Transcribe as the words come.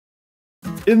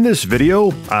In this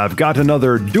video, I've got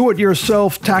another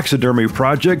do-it-yourself taxidermy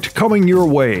project coming your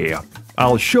way.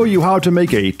 I'll show you how to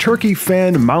make a turkey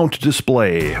fan mount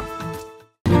display.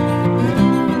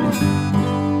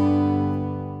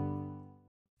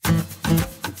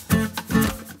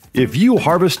 If you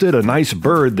harvested a nice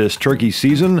bird this turkey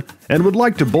season and would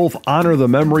like to both honor the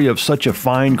memory of such a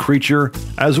fine creature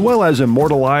as well as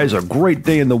immortalize a great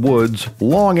day in the woods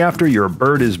long after your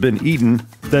bird has been eaten,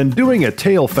 then doing a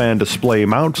tail fan display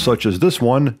mount such as this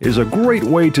one is a great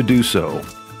way to do so.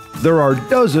 There are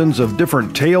dozens of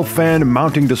different tail fan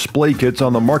mounting display kits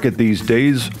on the market these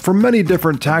days from many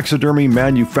different taxidermy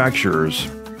manufacturers.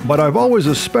 But I've always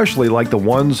especially liked the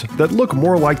ones that look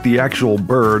more like the actual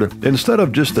bird instead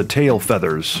of just the tail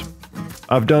feathers.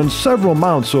 I've done several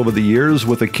mounts over the years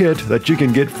with a kit that you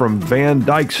can get from Van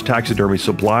Dyke's Taxidermy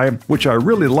Supply, which I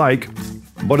really like,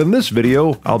 but in this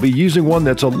video I'll be using one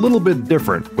that's a little bit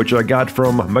different, which I got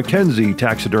from Mackenzie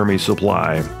Taxidermy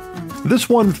Supply. This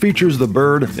one features the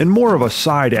bird in more of a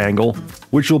side angle,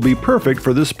 which will be perfect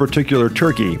for this particular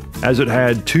turkey, as it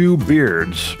had two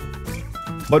beards.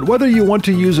 But whether you want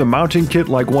to use a mounting kit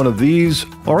like one of these,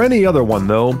 or any other one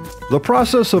though, the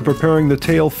process of preparing the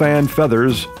tail fan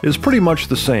feathers is pretty much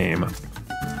the same.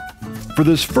 For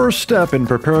this first step in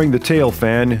preparing the tail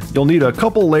fan, you'll need a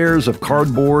couple layers of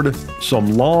cardboard,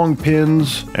 some long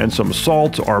pins, and some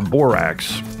salt or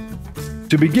borax.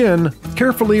 To begin,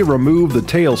 carefully remove the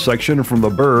tail section from the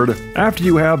bird after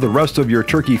you have the rest of your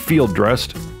turkey field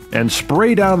dressed, and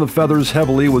spray down the feathers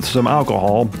heavily with some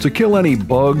alcohol to kill any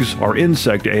bugs or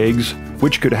insect eggs,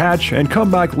 which could hatch and come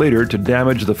back later to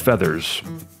damage the feathers.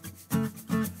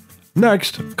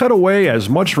 Next, cut away as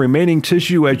much remaining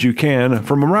tissue as you can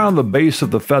from around the base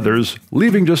of the feathers,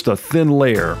 leaving just a thin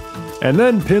layer, and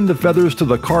then pin the feathers to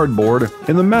the cardboard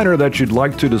in the manner that you'd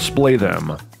like to display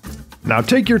them. Now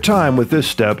take your time with this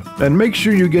step and make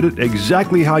sure you get it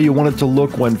exactly how you want it to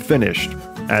look when finished,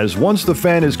 as once the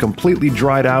fan is completely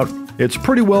dried out, it's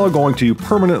pretty well going to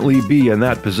permanently be in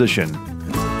that position.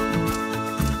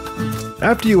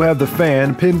 After you have the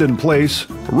fan pinned in place,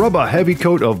 rub a heavy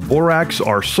coat of borax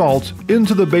or salt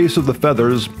into the base of the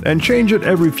feathers and change it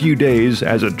every few days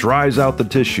as it dries out the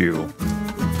tissue.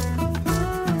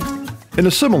 In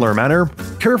a similar manner,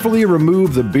 carefully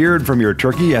remove the beard from your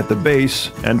turkey at the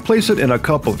base and place it in a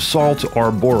cup of salt or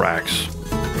borax.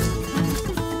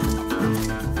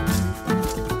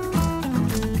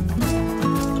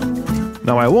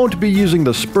 Now I won't be using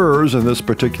the spurs in this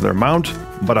particular mount,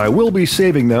 but I will be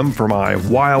saving them for my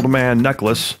wild man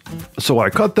necklace, so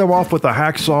I cut them off with a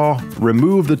hacksaw,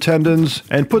 remove the tendons,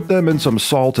 and put them in some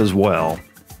salt as well.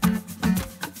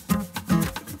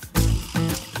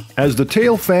 As the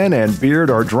tail fan and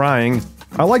beard are drying,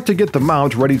 I like to get the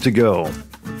mount ready to go.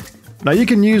 Now you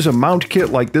can use a mount kit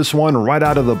like this one right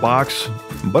out of the box,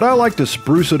 but I like to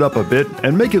spruce it up a bit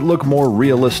and make it look more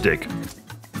realistic.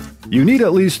 You need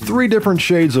at least 3 different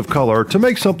shades of color to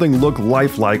make something look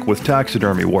lifelike with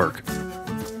taxidermy work.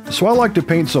 So I like to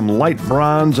paint some light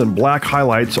bronze and black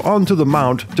highlights onto the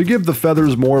mount to give the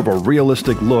feathers more of a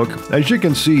realistic look, as you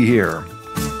can see here.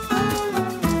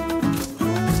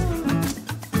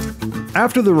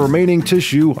 After the remaining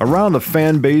tissue around the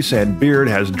fan base and beard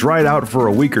has dried out for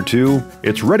a week or two,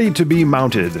 it's ready to be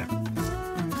mounted.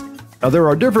 Now there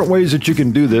are different ways that you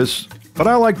can do this, but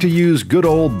I like to use good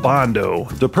old Bondo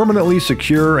to permanently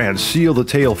secure and seal the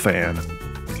tail fan.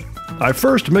 I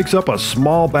first mix up a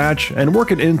small batch and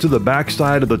work it into the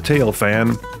backside of the tail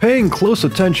fan, paying close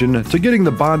attention to getting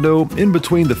the Bondo in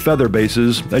between the feather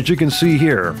bases, as you can see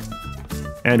here.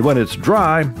 And when it's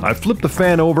dry, I flip the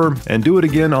fan over and do it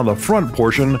again on the front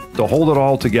portion to hold it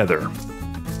all together.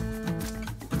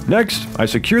 Next, I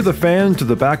secure the fan to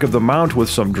the back of the mount with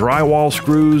some drywall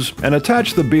screws and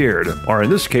attach the beard, or in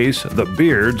this case, the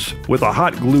beards, with a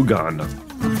hot glue gun.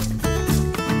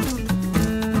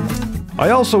 I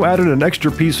also added an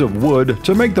extra piece of wood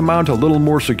to make the mount a little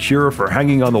more secure for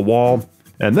hanging on the wall,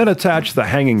 and then attach the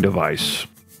hanging device.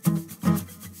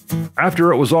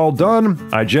 After it was all done,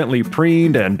 I gently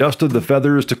preened and dusted the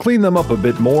feathers to clean them up a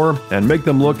bit more and make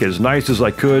them look as nice as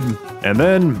I could, and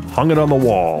then hung it on the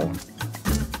wall.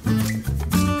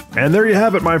 And there you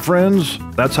have it, my friends.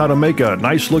 That's how to make a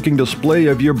nice looking display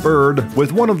of your bird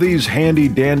with one of these handy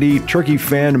dandy turkey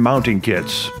fan mounting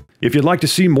kits. If you'd like to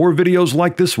see more videos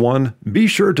like this one, be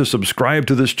sure to subscribe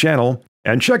to this channel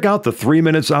and check out the 3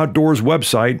 Minutes Outdoors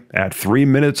website at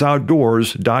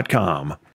 3minutesoutdoors.com.